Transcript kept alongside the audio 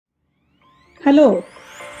Hello,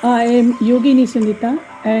 I am Yogini Sunita,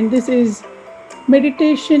 and this is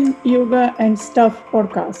Meditation, Yoga, and Stuff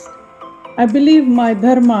podcast. I believe my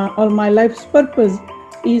dharma or my life's purpose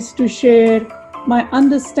is to share my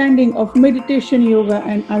understanding of meditation, yoga,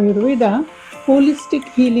 and Ayurveda, holistic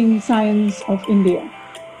healing science of India.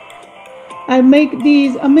 I make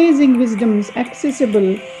these amazing wisdoms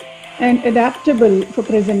accessible and adaptable for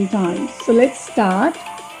present times. So let's start.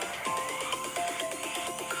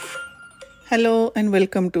 Hello and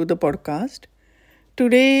welcome to the podcast.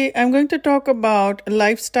 Today I'm going to talk about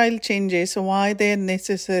lifestyle changes, why they're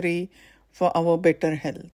necessary for our better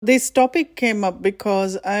health. This topic came up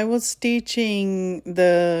because I was teaching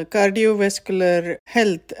the cardiovascular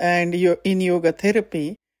health and in yoga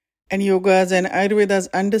therapy and yoga's and Ayurveda's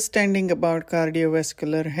understanding about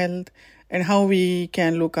cardiovascular health and how we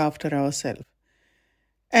can look after ourselves.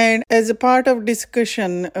 And as a part of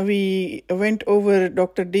discussion, we went over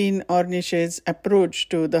Dr. Dean Ornish's approach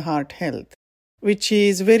to the heart health, which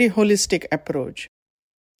is very holistic approach.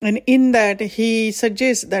 And in that, he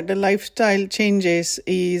suggests that the lifestyle changes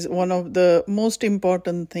is one of the most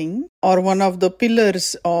important thing or one of the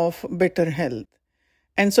pillars of better health.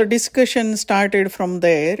 And so discussion started from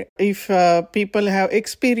there. If people have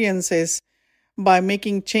experiences by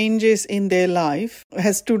making changes in their life,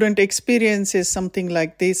 has student experiences something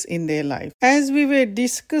like this in their life. As we were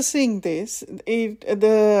discussing this,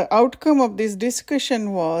 the outcome of this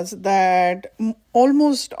discussion was that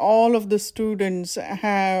almost all of the students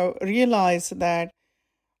have realized that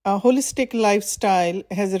a holistic lifestyle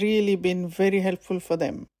has really been very helpful for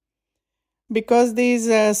them. Because these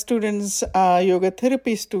students are yoga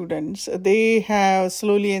therapy students, they have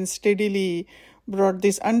slowly and steadily brought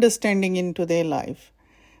this understanding into their life.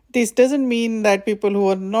 This doesn't mean that people who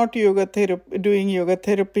are not doing yoga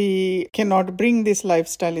therapy cannot bring this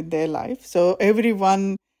lifestyle in their life. So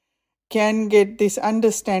everyone can get this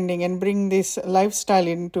understanding and bring this lifestyle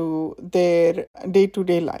into their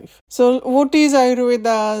day-to-day life. So what is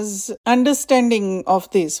Ayurveda's understanding of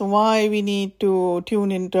this? Why we need to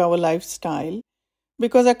tune into our lifestyle?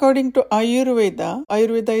 Because according to Ayurveda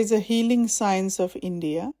is a healing science of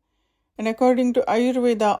India. And according to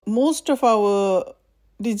Ayurveda, most of our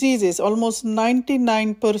diseases, almost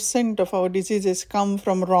 99% of our diseases come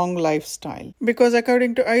from wrong lifestyle. Because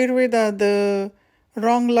according to Ayurveda, the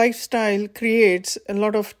wrong lifestyle creates a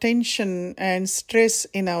lot of tension and stress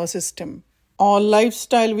in our system. Or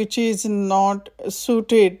lifestyle which is not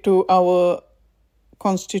suited to our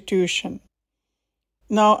constitution.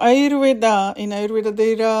 Now, in Ayurveda,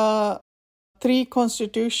 there are 3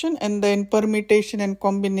 constitution, and then permutation and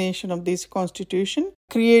combination of this constitution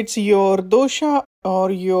creates your dosha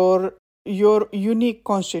or your unique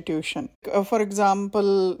constitution. For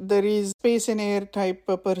example, there is space and air type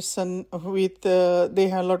of person with they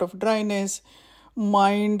have a lot of dryness,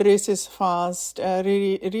 mind races fast,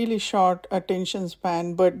 really short attention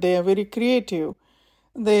span, but they are very creative.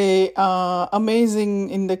 They are amazing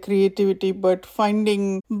in the creativity, but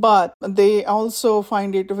they also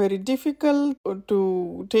find it very difficult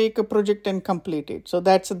to take a project and complete it. So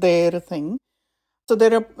that's their thing. So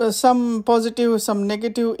there are some positive, some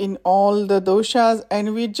negative in all the doshas,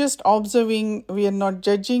 and we're just observing, we are not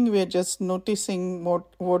judging, we are just noticing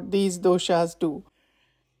what these doshas do.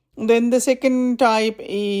 Then the second type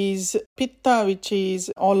is Pitta, which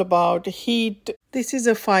is all about heat. This is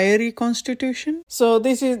a fiery constitution. So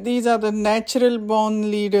these are the natural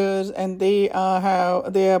born leaders, and they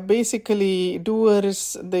are basically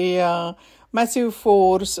doers. They are massive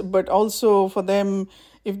force, but also for them,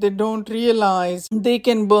 if they don't realize, they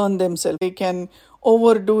can burn themselves. They can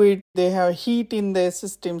overdo it. They have heat in their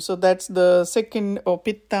system. So that's the second, or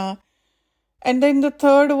Pitta. And then the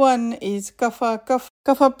third one is Kapha.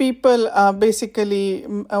 Kapha people are basically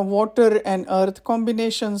a water and earth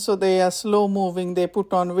combination, so they are slow moving, they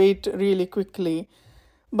put on weight really quickly.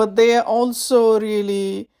 But they are also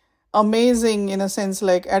really amazing in a sense,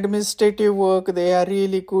 like administrative work, they are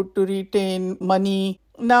really good to retain money.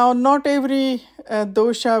 Now, not every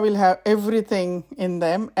dosha will have everything in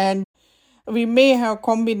them, and we may have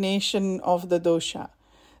combination of the dosha.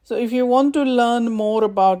 So if you want to learn more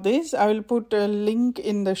about this, I will put a link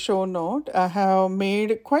in the show note. I have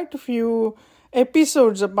made quite a few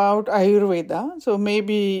episodes about Ayurveda, so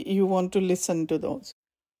maybe you want to listen to those.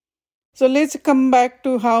 So let's come back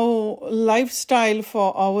to how lifestyle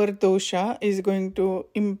for our dosha is going to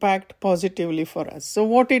impact positively for us. So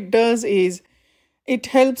what it does is, it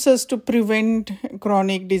helps us to prevent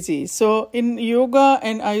chronic disease. So in yoga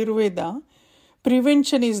and Ayurveda,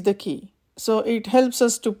 prevention is the key. So it helps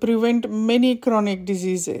us to prevent many chronic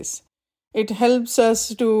diseases. It helps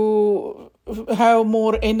us to have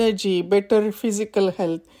more energy, better physical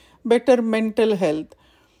health, better mental health.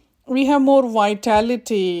 We have more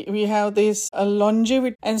vitality, we have this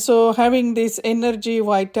longevity. And so having this energy,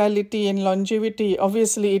 vitality and longevity,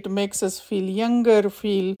 obviously it makes us feel younger,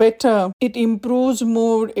 feel better. It improves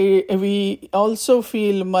mood. We also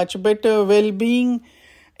feel much better. Well-being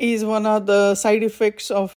is one of the side effects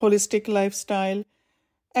of holistic lifestyle.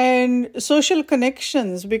 And social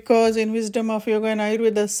connections, because in Wisdom of Yoga and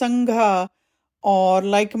Ayurveda, Sangha or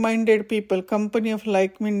like-minded people, company of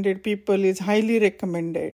like-minded people is highly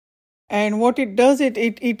recommended. And what it does,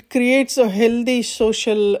 it creates a healthy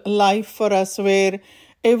social life for us where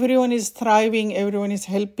everyone is thriving, everyone is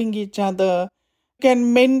helping each other. You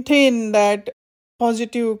can maintain that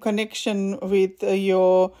positive connection with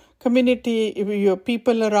your community, your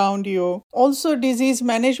people around you. Also, disease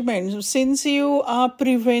management. Since you are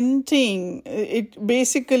preventing it,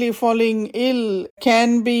 basically falling ill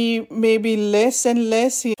can be maybe less and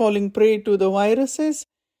less falling prey to the viruses.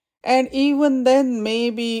 And even then,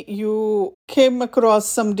 maybe you came across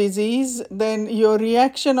some disease, then your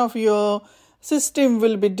reaction of your system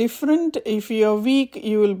will be different. If you're weak,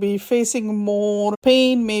 you will be facing more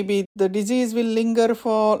pain. Maybe the disease will linger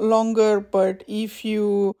for longer. But if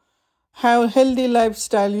you have a healthy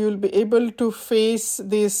lifestyle, you will be able to face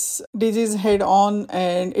this disease head on,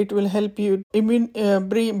 and it will help you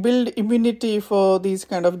build immunity for these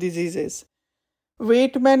kind of diseases.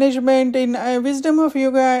 Weight management in Wisdom of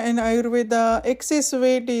Yoga and Ayurveda, excess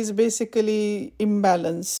weight is basically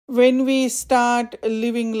imbalance. When we start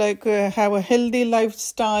living have a healthy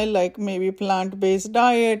lifestyle, like maybe plant-based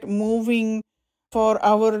diet, moving for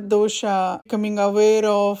our dosha, becoming aware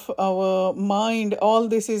of our mind, all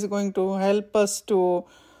this is going to help us to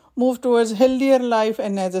move towards healthier life,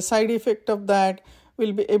 and as a side effect of that,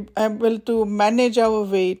 we'll be able to manage our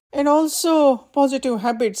weight. And also positive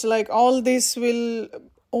habits, like all this will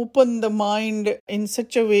open the mind in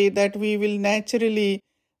such a way that we will naturally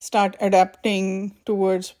start adapting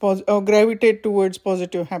towards or gravitate towards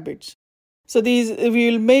positive habits. So we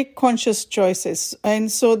will make conscious choices.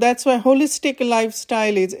 And so that's why holistic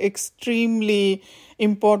lifestyle is extremely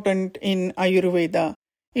important in Ayurveda.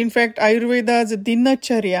 In fact, Ayurveda's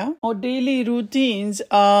dinacharya or daily routines,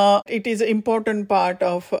 it is an important part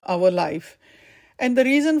of our life. And the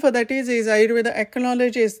reason for that is Ayurveda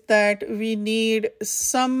acknowledges that we need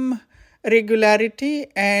some regularity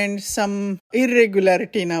and some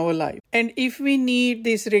irregularity in our life. And if we need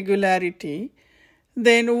this regularity,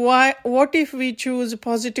 then what if we choose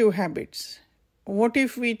positive habits? What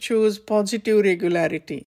if we choose positive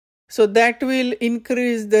regularity? So that will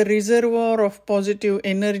increase the reservoir of positive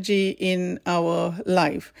energy in our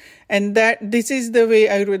life. And this is the way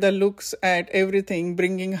Ayurveda looks at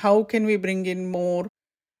everything, how can we bring in more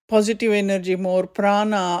positive energy, more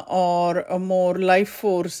prana or a more life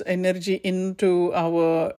force energy into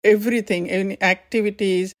our everything, in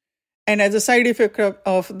activities. And as a side effect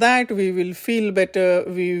of that, we will feel better,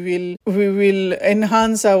 we will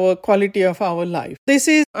enhance our quality of our life. This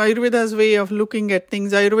is Ayurveda's way of looking at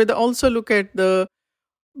things. Ayurveda also look at the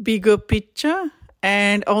bigger picture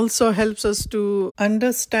and also helps us to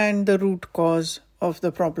understand the root cause of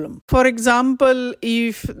the problem. For example,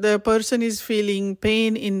 if the person is feeling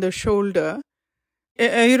pain in the shoulder,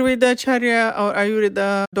 Ayurveda Acharya or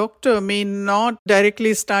Ayurveda doctor may not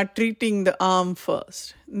directly start treating the arm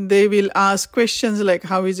first. They will ask questions like,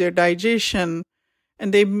 how is your digestion?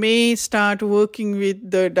 And they may start working with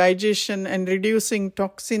the digestion and reducing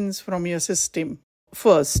toxins from your system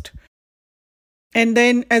first. And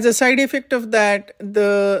then as a side effect of that,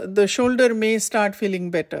 the shoulder may start feeling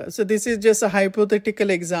better. So this is just a hypothetical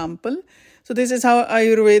example. So this is how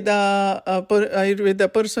Ayurveda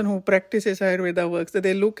person who practices Ayurveda works. That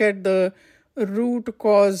they look at the root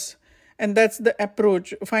cause, and that's the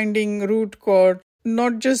approach, finding root cause,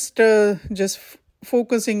 not just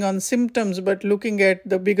focusing on symptoms, but looking at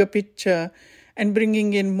the bigger picture and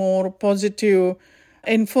bringing in more positive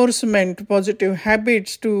enforcement, positive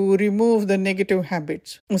habits to remove the negative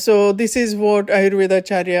habits. So this is what Ayurveda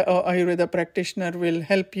Acharya or Ayurveda practitioner will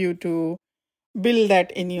help you to build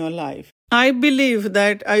that in your life. I believe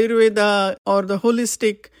that Ayurveda or the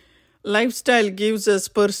holistic lifestyle gives us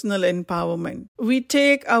personal empowerment. We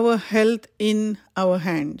take our health in our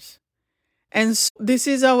hands. And so this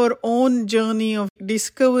is our own journey of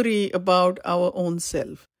discovery about our own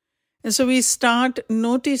self. And so we start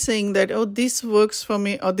noticing that, this works for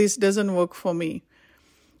me or this doesn't work for me.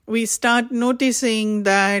 We start noticing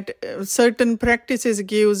that certain practices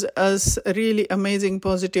gives us really amazing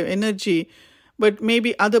positive energy, but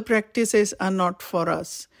maybe other practices are not for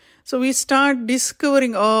us. So we start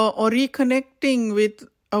discovering or reconnecting with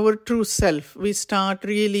our true self. We start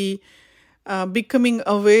really becoming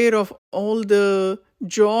aware of all the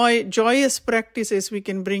joyous practices we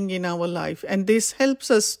can bring in our life. And this helps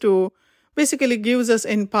us to basically gives us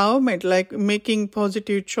empowerment, like making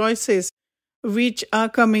positive choices which are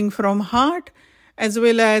coming from heart as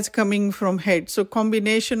well as coming from head. So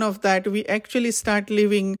combination of that, we actually start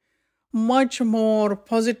living much more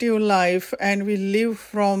positive life, and we live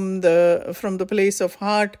from the place of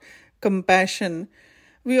heart compassion.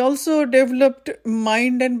 We also developed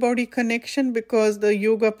mind and body connection because the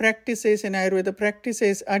yoga practices and Ayurveda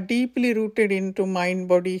practices are deeply rooted into mind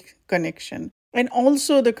body connection, and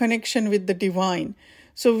also the connection with the divine.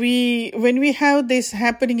 So when we have this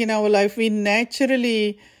happening in our life, we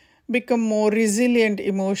naturally become more resilient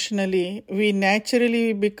emotionally. We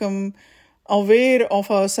naturally become aware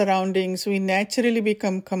of our surroundings. We naturally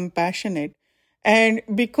become compassionate. And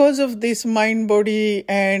because of this mind body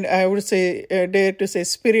and I would say dare to say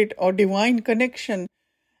spirit or divine connection,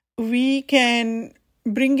 we can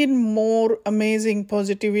bring in more amazing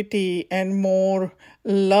positivity and more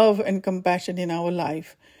love and compassion in our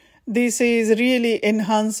life. This is really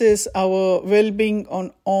enhances our well-being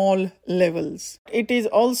on all levels. It is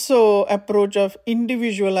also approach of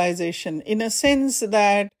individualization in a sense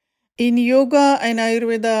that in yoga and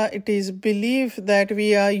Ayurveda, it is believed that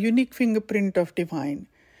we are unique fingerprint of divine.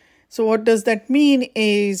 So what does that mean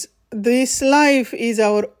is this life is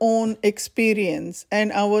our own experience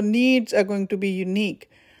and our needs are going to be unique.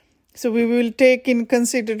 So we will take in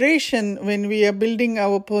consideration when we are building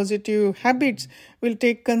our positive habits, we'll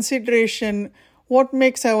take consideration what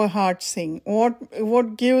makes our heart sing,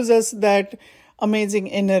 what gives us that amazing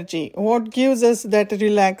energy, what gives us that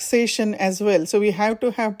relaxation as well. So we have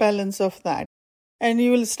to have balance of that. And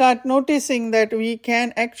you will start noticing that we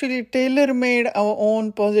can actually tailor-made our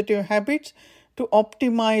own positive habits to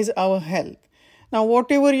optimize our health. Now,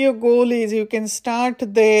 whatever your goal is, you can start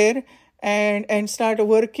there and start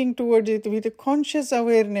working towards it with a conscious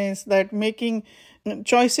awareness that making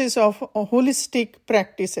choices of holistic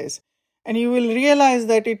practices. And you will realize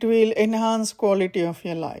that it will enhance quality of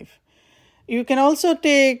your life. You can also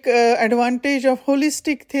take advantage of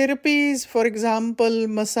holistic therapies, for example,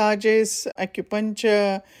 massages,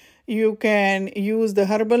 acupuncture. You can use the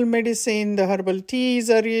herbal medicine. The herbal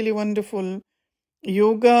teas are really wonderful.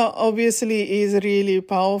 Yoga obviously is a really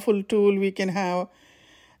powerful tool we can have.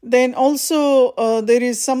 Then also there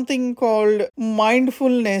is something called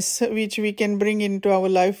mindfulness which we can bring into our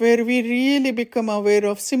life where we really become aware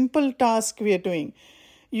of simple tasks we are doing.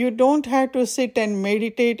 You don't have to sit and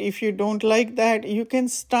meditate if you don't like that. You can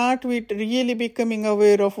start with really becoming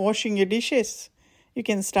aware of washing your dishes. You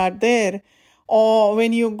can start there. Or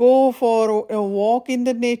when you go for a walk in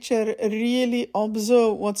the nature, really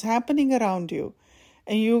observe what's happening around you.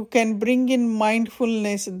 And you can bring in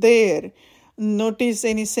mindfulness there. Notice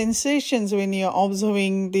any sensations when you're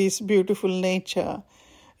observing this beautiful nature.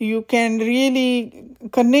 You can really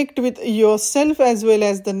connect with yourself as well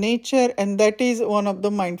as the nature, and that is one of the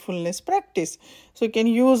mindfulness practice. So you can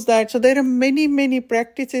use that. So there are many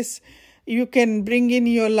practices you can bring in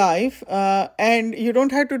your life, and you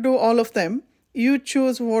don't have to do all of them. You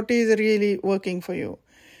choose what is really working for you.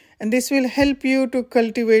 And this will help you to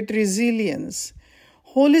cultivate resilience.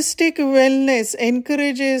 Holistic wellness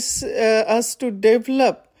encourages us to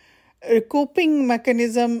develop a coping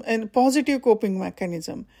mechanism and positive coping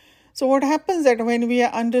mechanism. So what happens that when we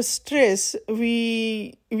are under stress,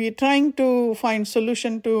 we're trying to find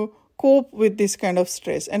solution to cope with this kind of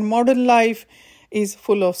stress. And modern life is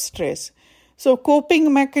full of stress. So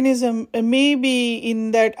coping mechanism may be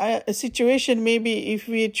in that situation, maybe if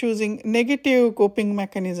we are choosing negative coping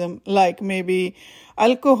mechanism, like maybe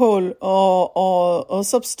alcohol or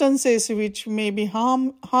substances which may be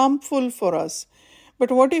harmful for us.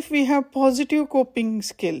 But what if we have positive coping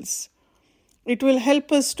skills? It will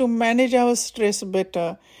help us to manage our stress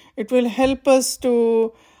better. It will help us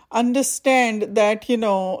to understand that,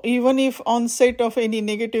 even if onset of any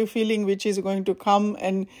negative feeling which is going to come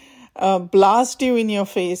and blast you in your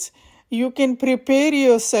face, you can prepare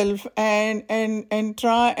yourself and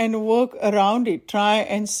try and work around it. Try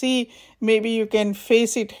and see, maybe you can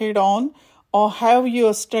face it head on or have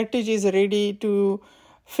your strategies ready to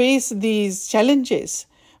face these challenges,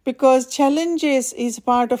 because challenges is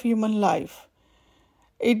part of human life.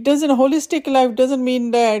 Holistic life doesn't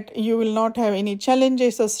mean that you will not have any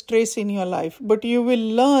challenges or stress in your life, but you will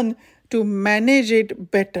learn to manage it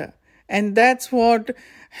better. And that's what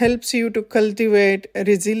helps you to cultivate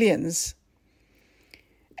resilience.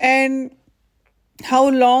 And how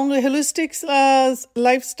long a holistic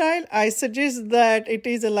lifestyle? I suggest that it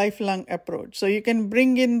is a lifelong approach. So you can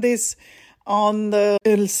bring in this on the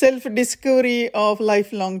self-discovery of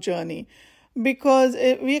lifelong journey, because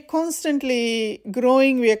we are constantly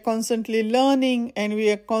growing, we are constantly learning, and we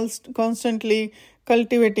are constantly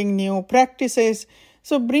cultivating new practices.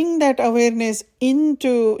 So bring that awareness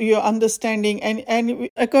into your understanding, and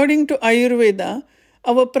according to Ayurveda,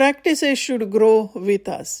 our practices should grow with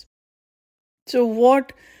us. So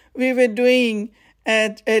what we were doing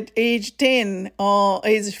at age 10 or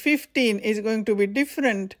age 15 is going to be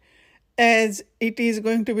different, as it is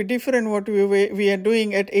going to be different what we are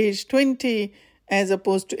doing at age 20 as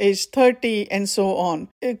opposed to age 30, and so on.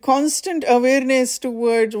 A constant awareness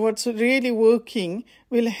towards what's really working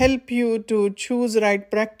will help you to choose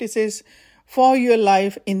right practices for your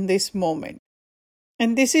life in this moment.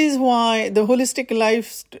 And this is why the holistic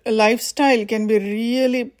lifestyle can be a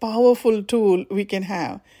really powerful tool we can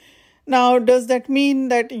have. Now, does that mean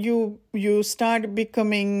that you start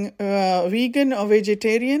becoming vegan or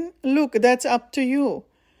vegetarian? Look, that's up to you.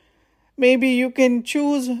 Maybe you can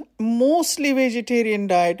choose mostly vegetarian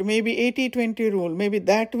diet, maybe 80-20 rule, maybe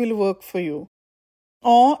that will work for you.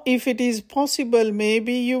 Or if it is possible,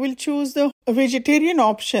 maybe you will choose the vegetarian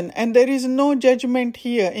option, and there is no judgment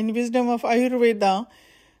here. In wisdom of Ayurveda,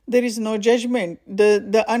 there is no judgment.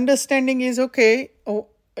 The understanding is, okay,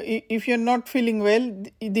 if you're not feeling well,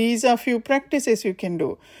 these are few practices you can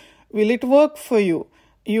do. Will it work for you?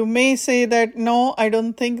 You may say that, no, I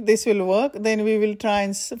don't think this will work. Then we will try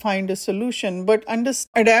and find a solution. But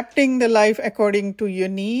adapting the life according to your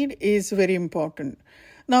need is very important.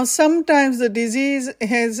 Now, sometimes the disease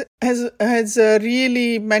has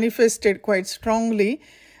really manifested quite strongly.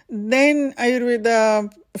 Then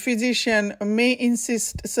Ayurveda physician may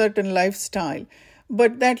insist certain lifestyle.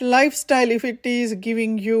 But that lifestyle, if it is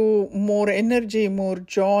giving you more energy, more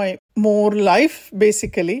joy, more life,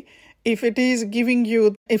 basically, if it is giving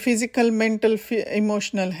you a physical, mental,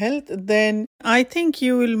 emotional health, then I think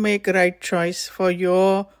you will make a right choice for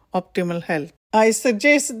your optimal health. I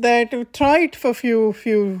suggest that you try it for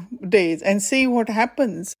few days and see what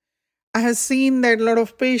happens. I have seen that a lot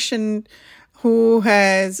of patients who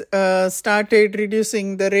has started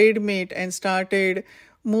reducing the red meat and started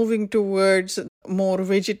moving towards more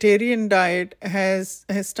vegetarian diet has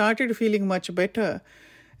started feeling much better.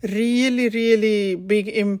 Really big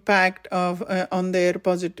impact of on their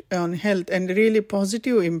on health, and really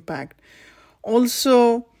positive impact.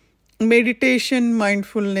 Also, meditation,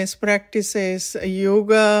 mindfulness practices,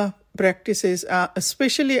 yoga practices,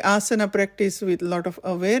 especially asana practice with a lot of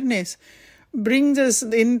awareness, brings us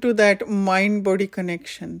into that mind-body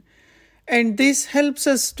connection. And this helps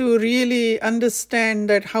us to really understand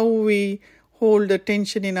that how we hold the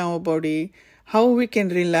tension in our body, how we can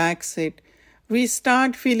relax it. We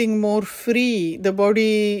start feeling more free. The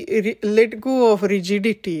body let go of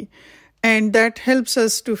rigidity. And that helps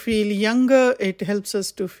us to feel younger. It helps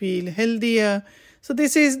us to feel healthier. So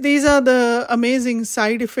these are the amazing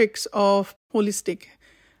side effects of holistic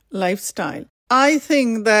lifestyle. I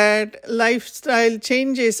think that lifestyle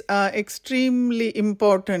changes are extremely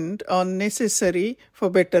important or necessary for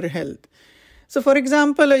better health. So, for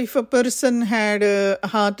example, if a person had a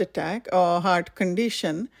heart attack or heart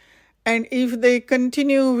condition, and if they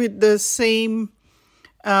continue with the same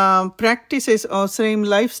practices or same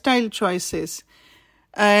lifestyle choices,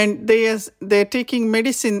 and they're taking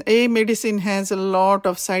medicine, A, medicine has a lot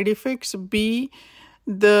of side effects, B,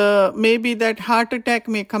 maybe that heart attack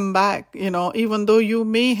may come back, even though you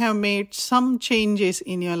may have made some changes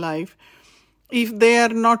in your life. If they are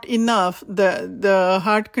not enough, the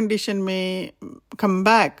heart condition may come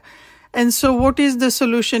back. And so what is the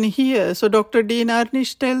solution here? So Dr. Dean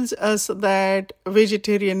Ornish tells us that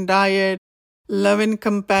vegetarian diet, love and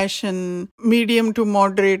compassion, medium to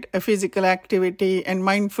moderate physical activity, and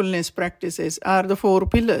mindfulness practices are the 4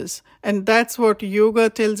 pillars. And that's what yoga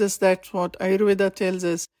tells us, that's what Ayurveda tells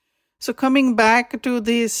us. So coming back to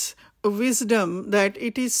this wisdom that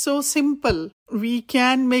it is so simple, we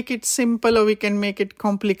can make it simple or we can make it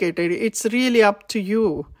complicated. It's really up to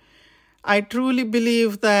you. I truly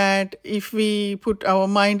believe that if we put our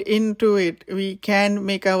mind into it, we can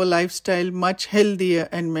make our lifestyle much healthier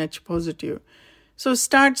and much positive. So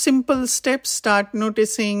start simple steps, start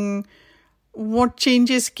noticing what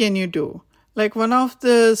changes can you do. Like one of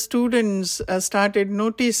the students started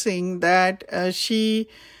noticing that she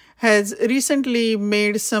has recently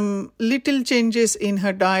made some little changes in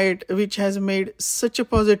her diet, which has made such a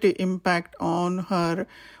positive impact on her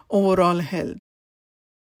overall health.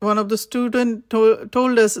 One of the students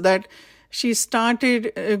told us that she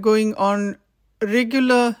started going on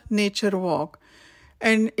regular nature walk.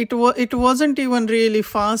 And it wasn't even really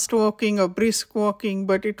fast walking or brisk walking,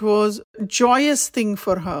 but it was a joyous thing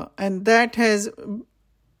for her. And that has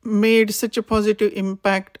made such a positive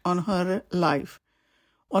impact on her life.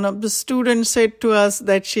 One of the students said to us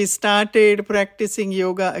that she started practicing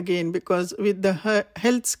yoga again because with the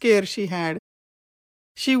health scare she had,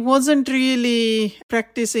 she wasn't really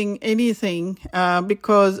practicing anything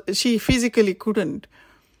because she physically couldn't.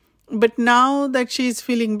 But now that she's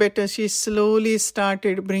feeling better, she slowly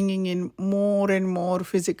started bringing in more and more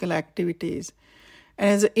physical activities. And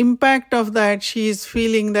as an impact of that, she's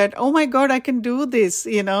feeling that, oh my God, I can do this.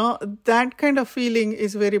 That kind of feeling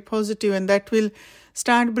is very positive, and that will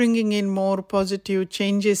start bringing in more positive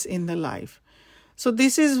changes in the life. So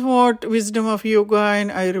this is what Wisdom of Yoga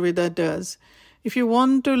and Ayurveda does. If you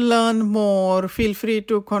want to learn more, feel free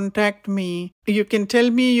to contact me. You can tell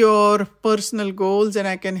me your personal goals and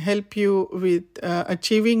I can help you with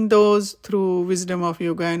achieving those through Wisdom of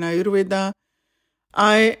Yoga and Ayurveda.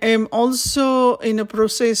 I am also in a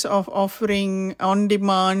process of offering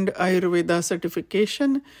on-demand Ayurveda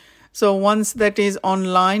certification. So once that is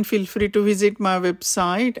online, feel free to visit my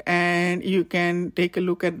website and you can take a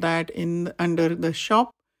look at that under the shop.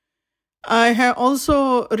 I have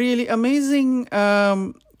also a really amazing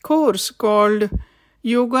course called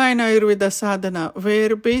Yoga and Ayurveda Sadhana,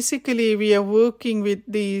 where basically we are working with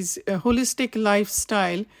these holistic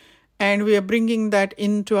lifestyle and we are bringing that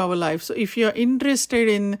into our life. So if you're interested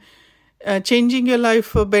in changing your life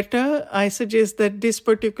for better, I suggest that this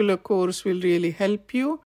particular course will really help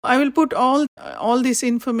you. I will put all this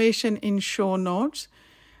information in show notes.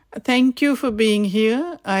 Thank you for being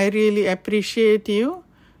here. I really appreciate you.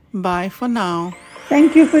 Bye for now.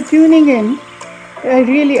 Thank you for tuning in. I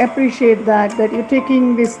really appreciate that you're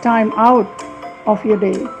taking this time out of your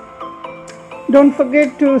day. Don't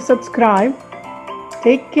forget to subscribe.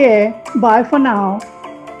 Take care. Bye for now.